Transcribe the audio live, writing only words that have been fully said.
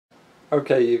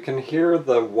Okay, you can hear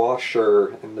the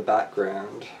washer in the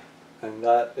background, and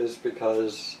that is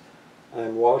because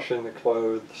I'm washing the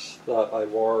clothes that I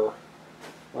wore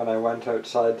when I went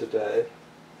outside today.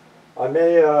 I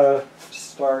may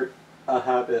start a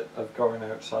habit of going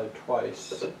outside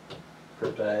twice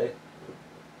per day,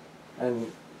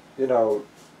 and you know,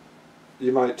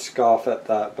 you might scoff at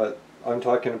that, but I'm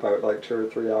talking about like 2 or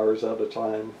 3 hours at a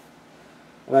time.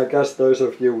 And I guess those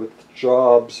of you with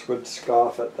jobs would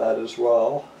scoff at that as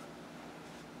well,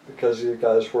 because you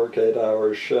guys work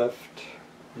 8-hour shift.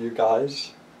 You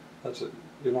guys, that's it.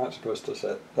 You're not supposed to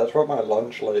say. That's what my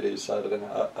lunch lady said in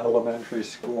elementary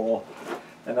school,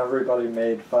 and everybody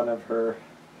made fun of her.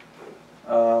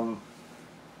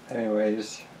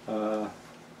 Anyways,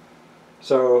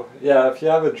 so yeah, if you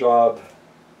have a job,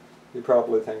 you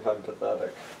probably think I'm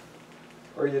pathetic,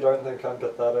 or you don't think I'm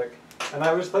pathetic. And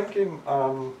I was thinking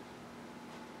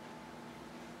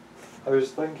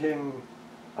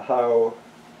how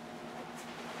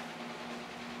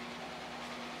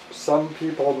some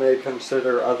people may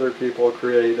consider other people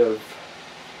creative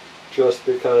just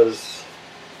because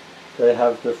they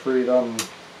have the freedom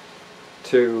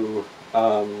to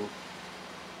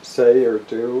say or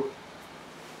do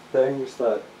things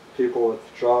that people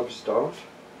with jobs don't.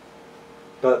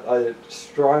 But I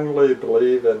strongly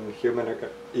believe in human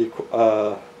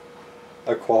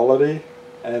equality,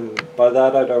 and by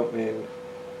that I don't mean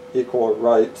equal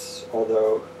rights,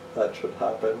 although that should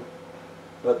happen,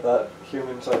 but that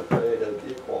humans are created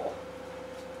equal.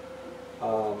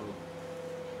 And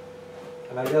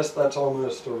I guess that's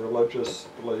almost a religious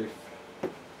belief,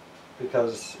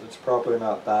 because it's probably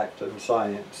not backed in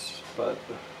science, but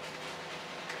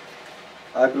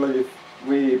I believe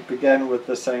we begin with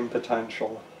the same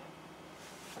potential,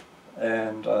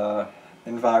 and the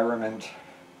environment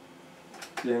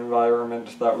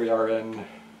that we are in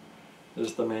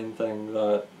is the main thing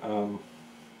that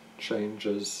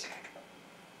changes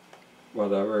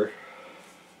whatever.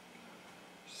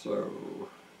 So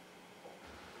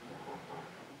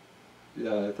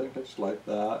yeah, I think it's like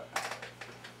that.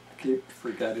 I keep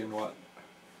forgetting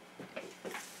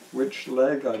which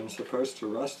leg I'm supposed to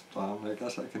rest on. I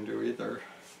guess I can do either.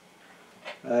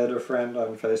 I had a friend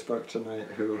on Facebook tonight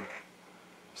who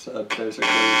said basically,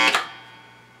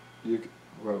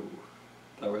 whoa,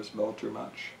 that was a little too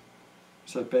much.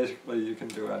 Said basically you can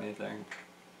do anything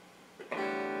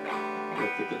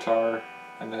with the guitar,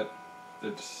 and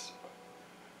it's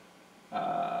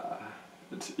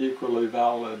equally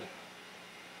valid.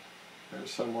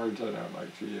 There's some words I don't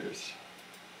like to use.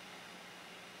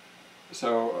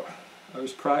 So I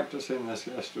was practicing this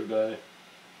yesterday.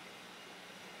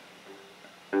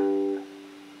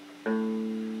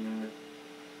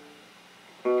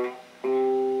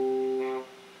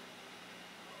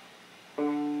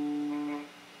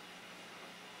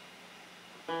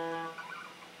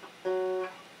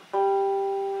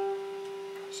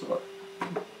 So,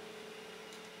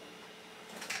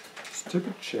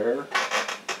 stupid chair.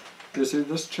 You see,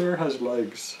 this chair has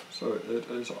legs, so it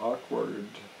is awkward.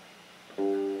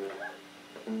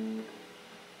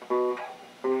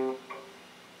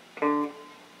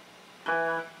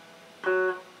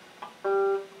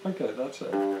 Okay, that's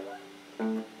it.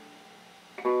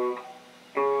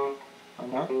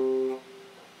 I'm not.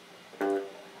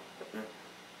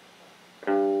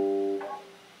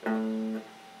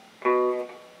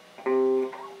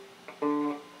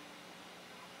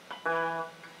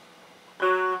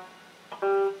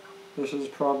 This is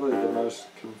probably the most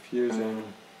confusing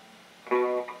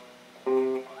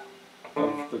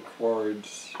of the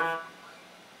chords,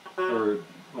 or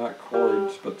not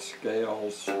chords, but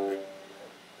scales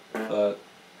that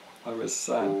I was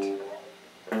sent.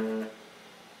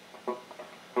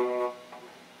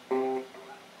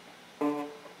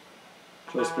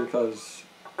 Just because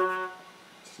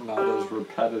it's not as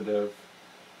repetitive,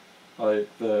 like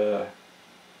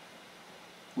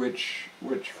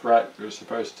which fret you're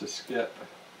supposed to skip.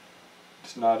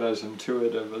 It's not as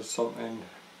intuitive as something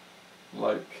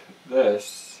like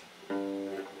this.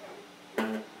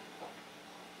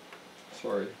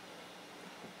 Sorry.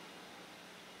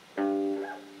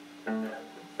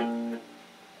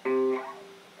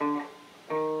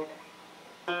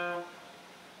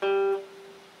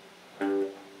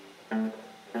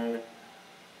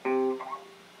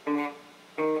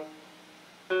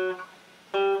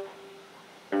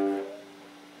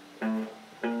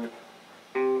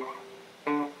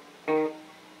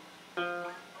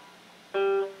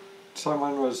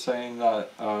 Someone was saying that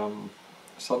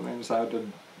something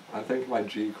sounded, I think my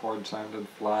G chord sounded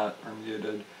flat or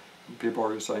muted. People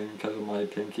were saying because of my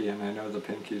pinky, and I know the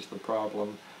pinky's the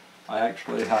problem. I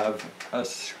actually have a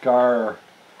scar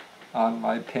on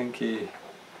my pinky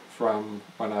from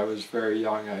when I was very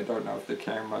young. I don't know if the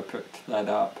camera picked that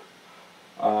up.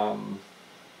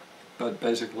 But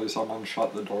basically someone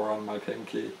shut the door on my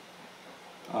pinky.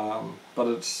 But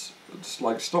it's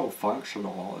like still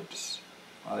functional.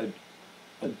 I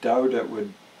doubt it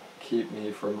would keep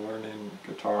me from learning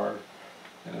guitar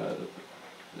in a,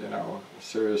 you know,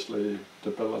 seriously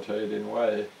debilitating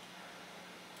way.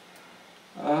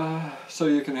 So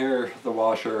you can hear the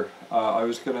washer. I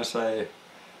was gonna say,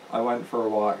 I went for a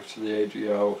walk to the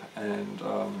AGO and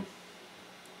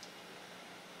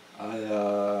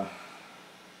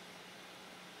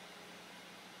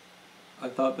I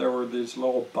thought there were these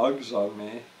little bugs on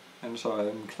me, and so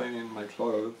I'm cleaning my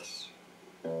clothes.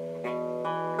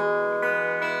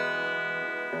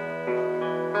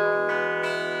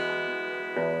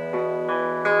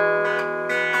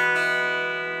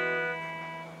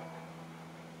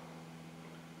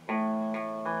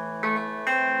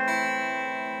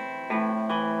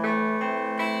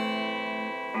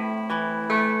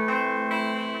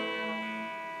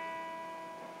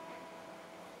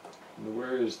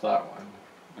 Where is that one?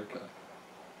 Okay.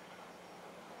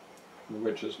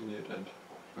 Which is muted.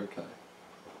 Okay.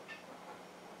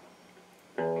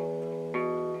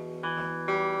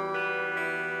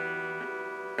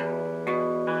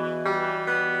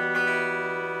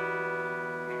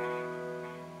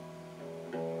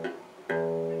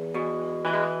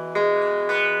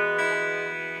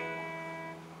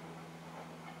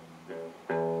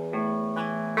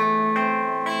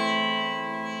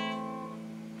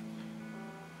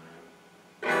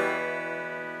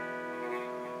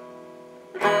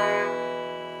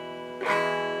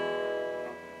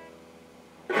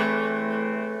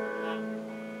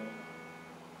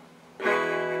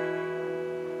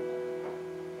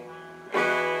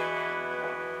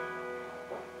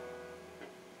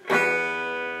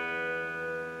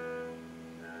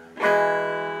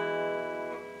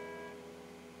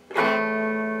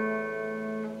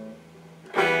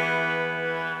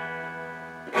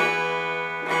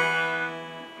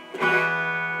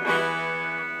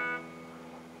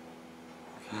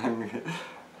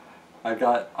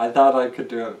 I thought I could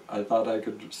do it. I thought I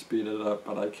could speed it up,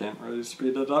 but I can't really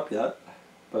speed it up yet.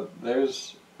 But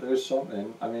there's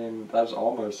something. I mean, that's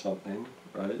almost something,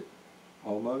 right?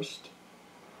 Almost.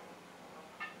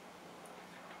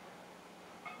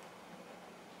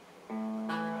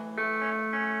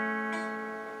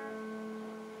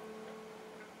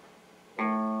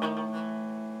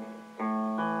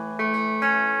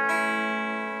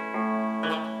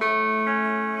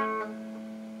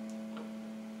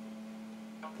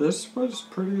 This was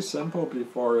pretty simple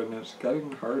before, and it's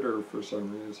getting harder for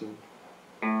some reason.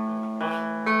 I'll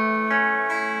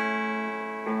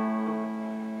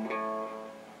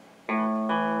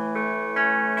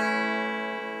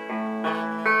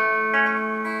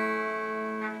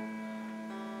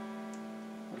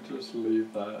just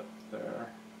leave that there.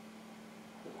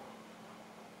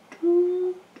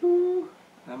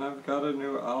 And I've got a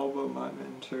new album I'm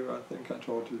into. I think I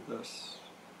told you this,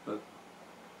 but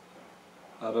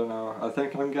I don't know. I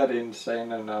think I'm getting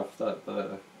sane enough that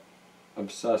the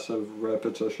obsessive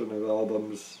repetition of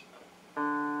albums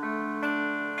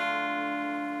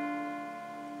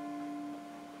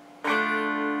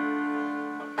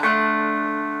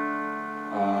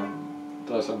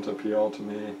doesn't appeal to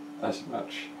me as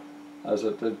much as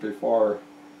it did before.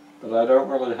 But I don't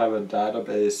really have a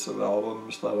database of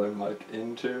albums that I'm like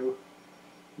into.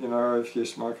 You know, if you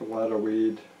smoke a lot of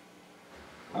weed,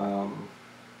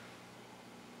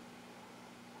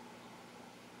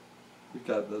 you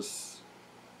get this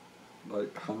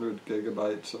like 100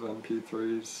 gigabytes of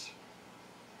MP3s,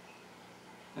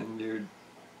 and you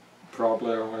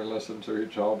probably only listen to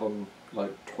each album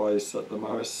like twice at the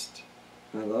most.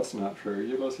 No, that's not true.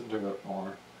 You listen to it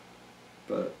more.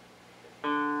 But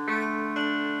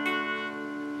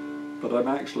I'm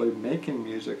actually making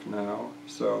music now,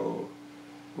 so,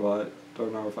 well, I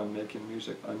don't know if I'm making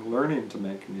music. I'm learning to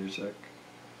make music.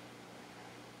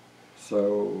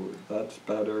 So that's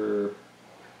better,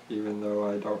 even though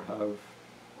I don't have,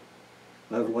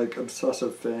 I have like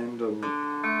obsessive fandom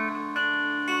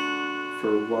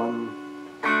for one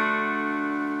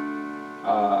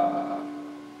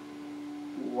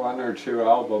or two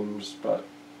albums, but,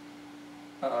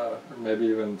 or maybe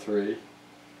even 3,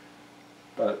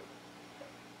 but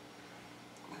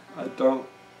I don't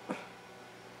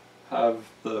have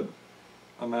the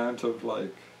amount of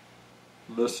like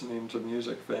listening to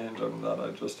music fandom that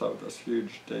I just have this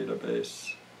huge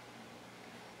database.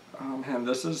 Oh man,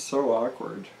 this is so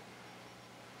awkward.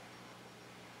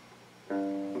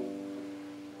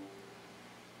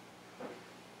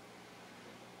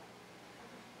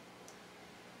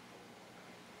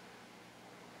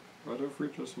 What if we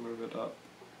just move it up?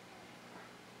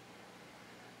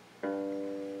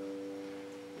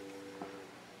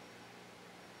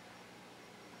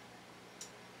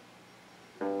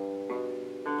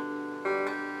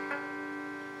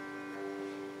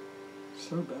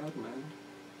 So bad, man.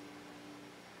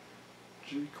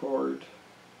 G chord.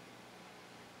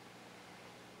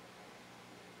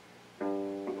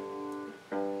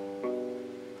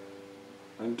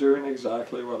 I'm doing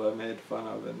exactly what I made fun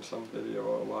of in some video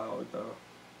a while ago.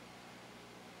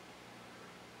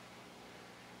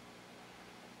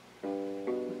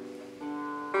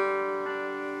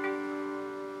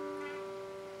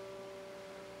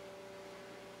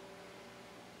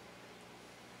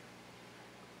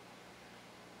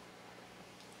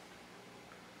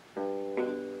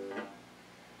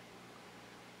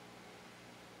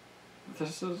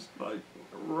 This is like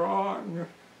wrong.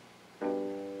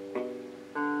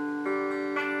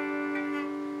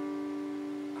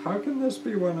 How can this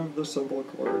be one of the simple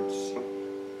chords?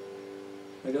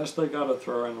 I guess they gotta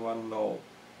throw in one little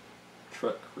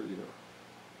trick for you.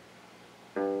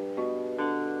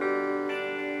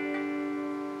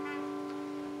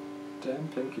 Damn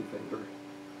pinky finger.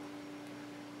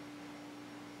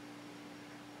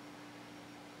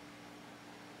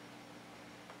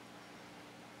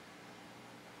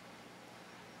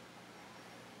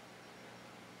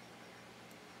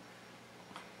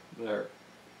 There.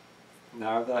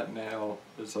 Now that nail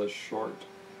is as short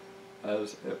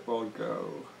as it will go,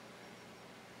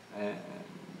 and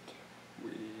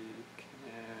we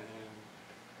can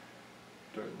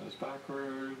turn this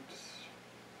backwards.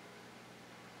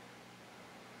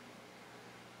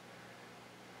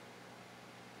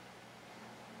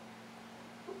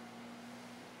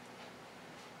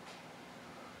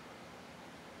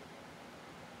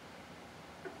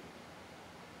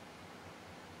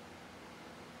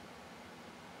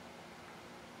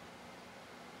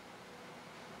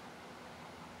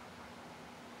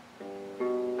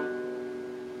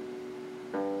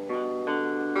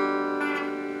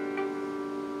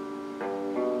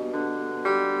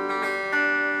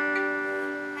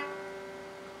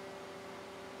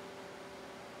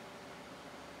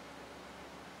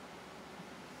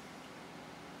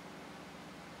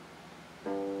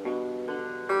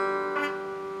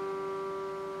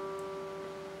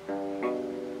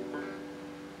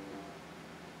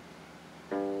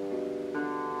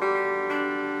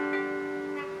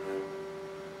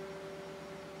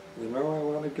 You know I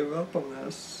want to give up on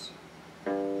this.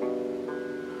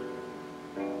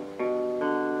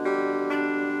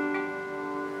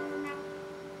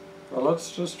 Well,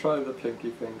 let's just try the pinky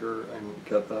finger and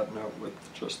get that note with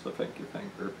just the pinky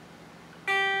finger.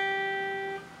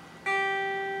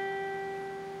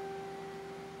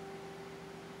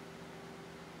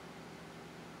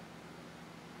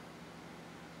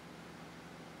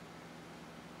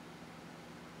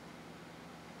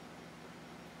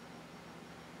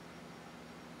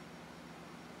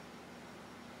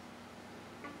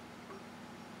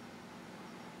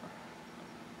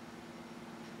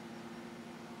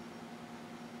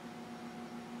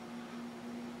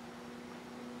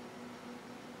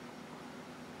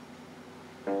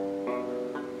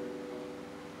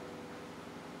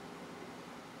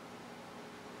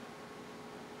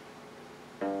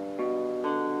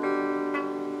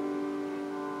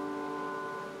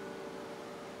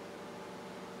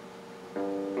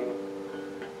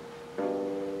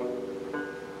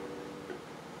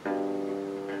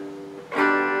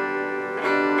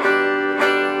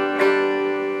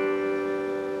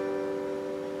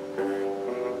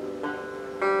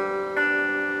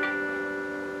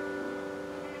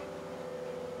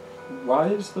 Why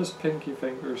is this pinky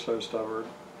finger so stubborn?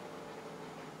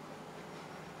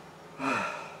 I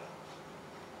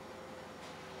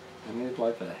need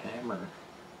like a hammer.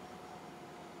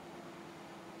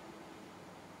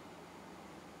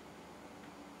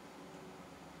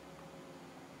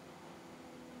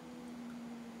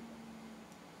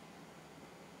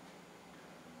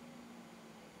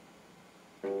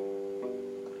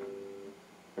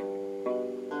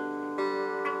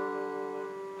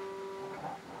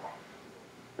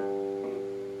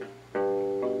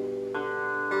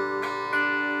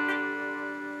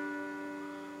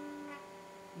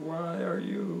 Why are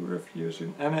you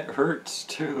refusing? And it hurts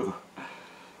too.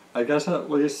 I guess at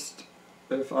least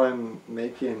if I'm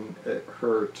making it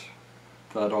hurt,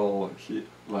 that'll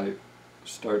like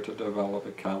start to develop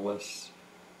a callus.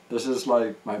 This is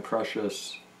like my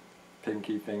precious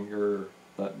pinky finger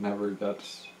that never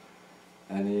gets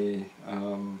any,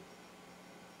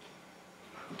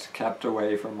 it's kept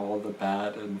away from all the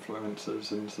bad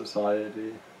influences in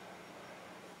society.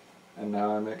 and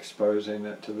now I'm exposing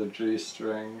it to the G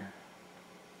string,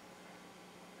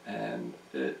 and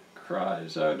it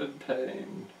cries out in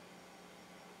pain.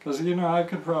 Because, you know, I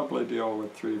could probably deal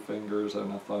with 3 fingers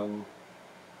and a thumb.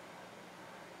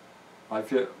 I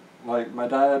feel like my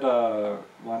dad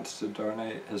wants to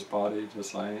donate his body to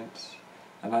science,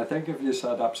 and I think if you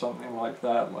set up something like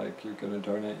that, like you're going to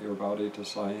donate your body to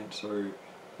science, or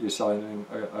you sign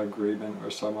an agreement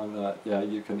with someone that, yeah,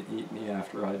 you can eat me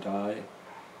after I die,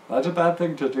 that's a bad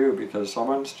thing to do because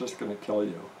someone's just going to kill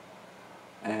you.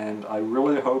 And I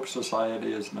really hope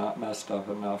society is not messed up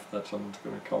enough that someone's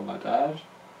going to kill my dad.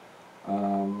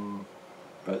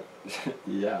 But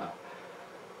yeah,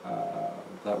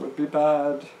 that would be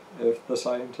bad if the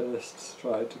scientists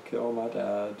tried to kill my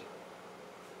dad.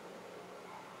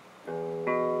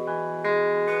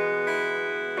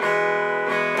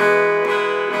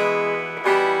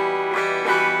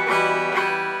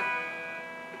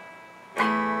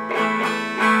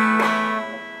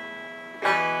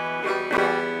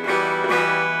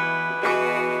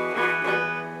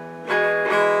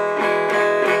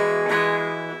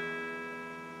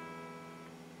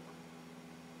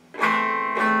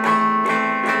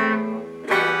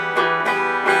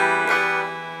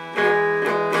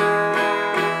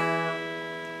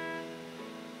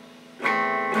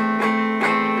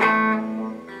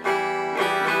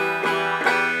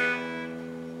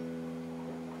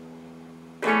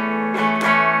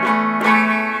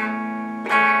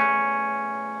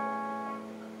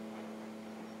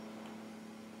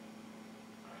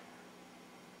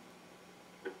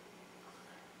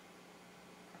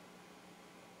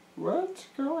 What's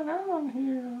going on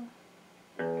here?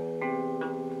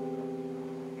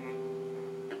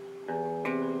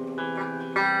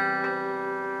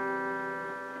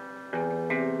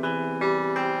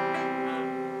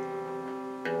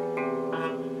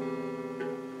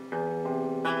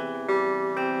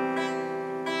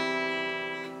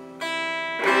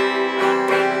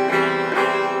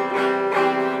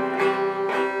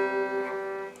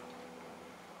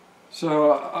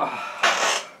 So,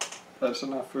 that's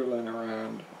enough fooling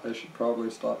around. I should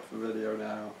probably stop the video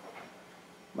now.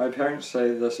 My parents say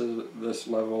this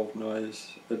level of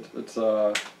noise. It's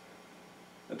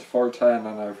 410,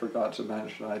 and I forgot to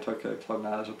mention I took a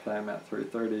clonazepam at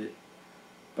 3:30.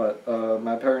 But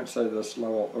my parents say this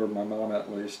level, or my mom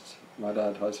at least. My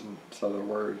dad hasn't said a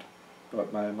word,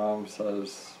 but my mom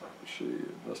says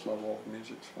this level of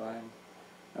music's fine.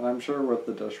 And I'm sure with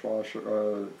the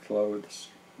dishwasher, clothes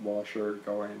washer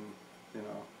going, you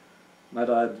know. My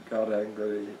dad got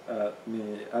angry at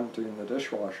me emptying the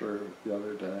dishwasher the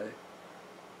other day,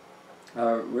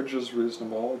 which is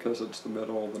reasonable because it's the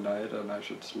middle of the night and I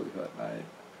should sleep at night.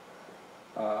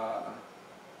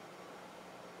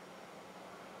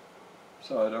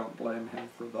 So I don't blame him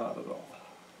for that at all.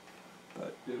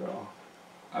 But, you know,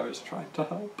 I was trying to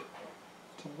help.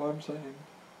 That's all I'm saying.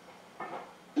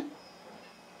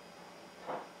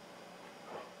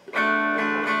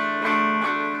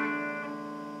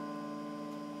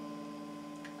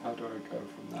 How do I go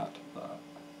from that to that?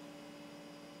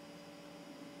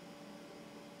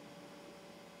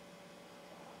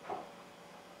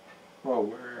 Well,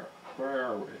 where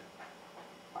are we?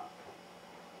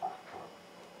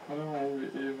 What am I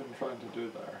even trying to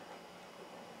do there?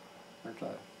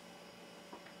 Okay.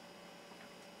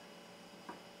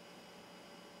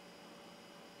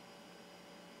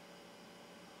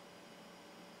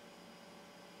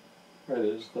 Wait,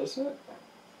 is this it?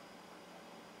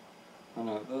 Oh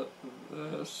no,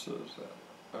 this is it.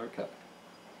 Okay.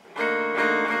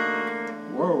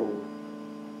 Whoa!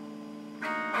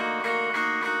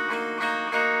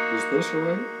 Is this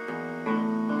right?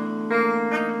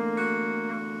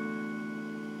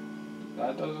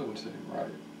 That doesn't seem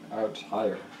right. Oh, it's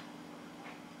higher.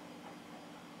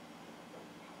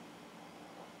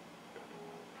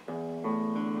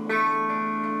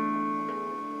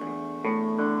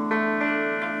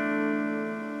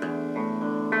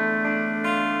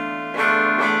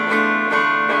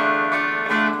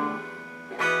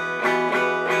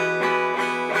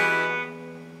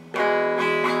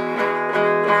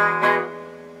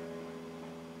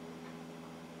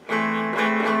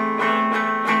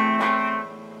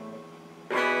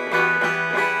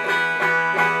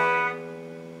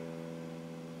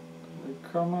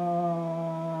 Come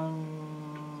on.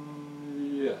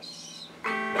 Yes.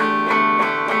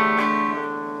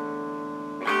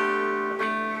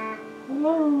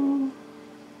 Hello.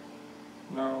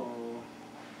 No.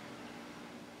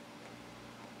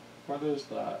 What is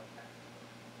that?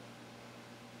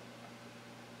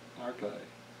 Okay.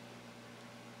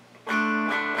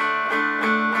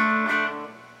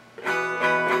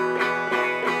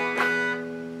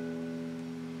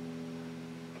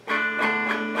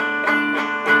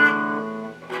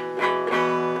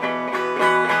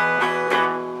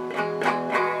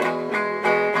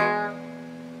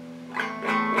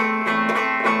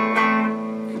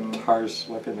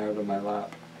 in my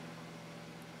lap.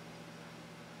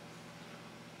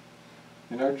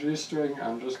 You know, G-string,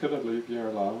 I'm just going to leave you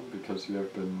alone because you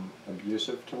have been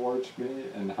abusive towards me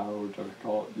and how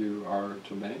difficult you are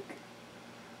to make.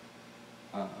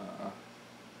 I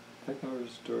think I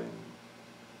was doing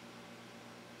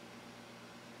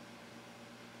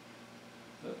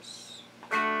this.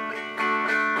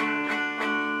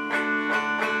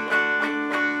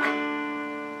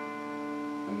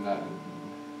 And then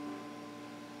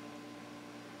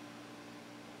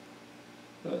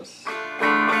this.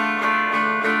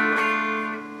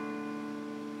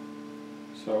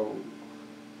 So,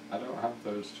 I don't have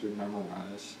those two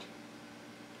memorized.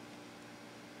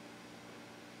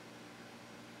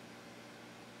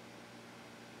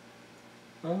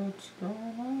 What's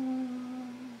going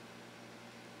on?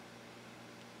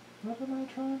 What am I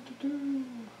trying to do?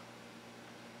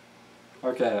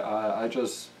 Okay, I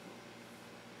just...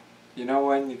 You know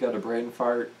when you get a brain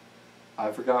fart?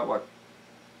 I forgot what...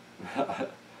 The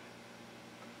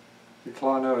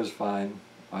Clano is fine.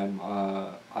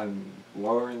 I'm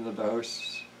lowering the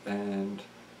dose, and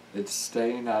it's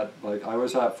staying at, like, I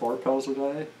was at 4 pills a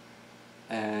day,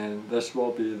 and this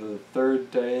will be the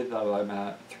 3rd day that I'm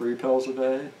at 3 pills a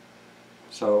day.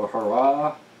 So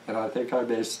hurrah, and I think I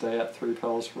may stay at 3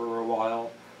 pills for a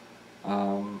while,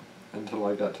 until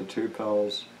I get to 2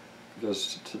 pills,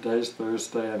 because today's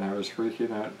Thursday and I was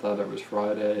freaking out that it was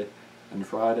Friday, and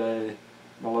Friday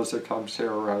Melissa comes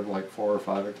here around like 4 or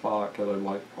 5 o'clock, and I'm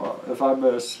like, well, if I'm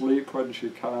asleep when she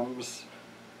comes,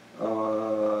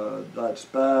 that's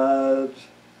bad.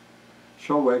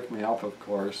 She'll wake me up, of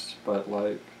course, but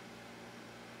like,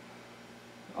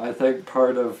 I think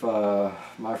part of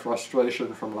my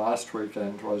frustration from last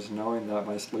weekend was knowing that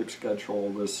my sleep schedule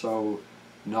was so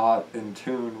not in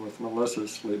tune with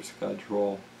Melissa's sleep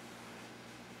schedule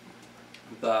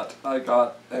that I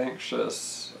got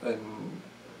anxious and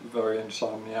very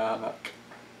insomniac.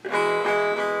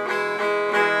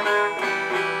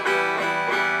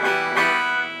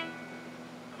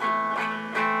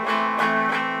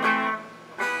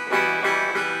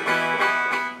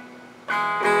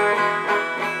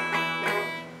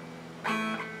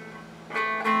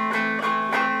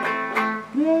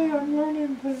 Yay, I'm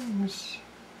learning things.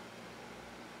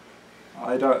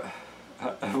 I don't...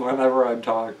 Whenever I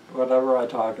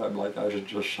talk, I'm like, I should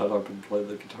just shut up and play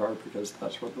the guitar because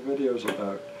that's what the video's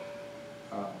about.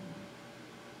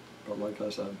 But like I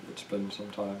said, it's been some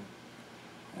time.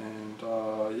 And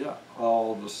yeah,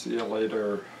 I'll just see you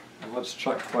later. And let's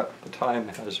check what the time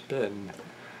has been.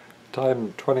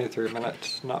 Time 23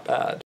 minutes, not bad.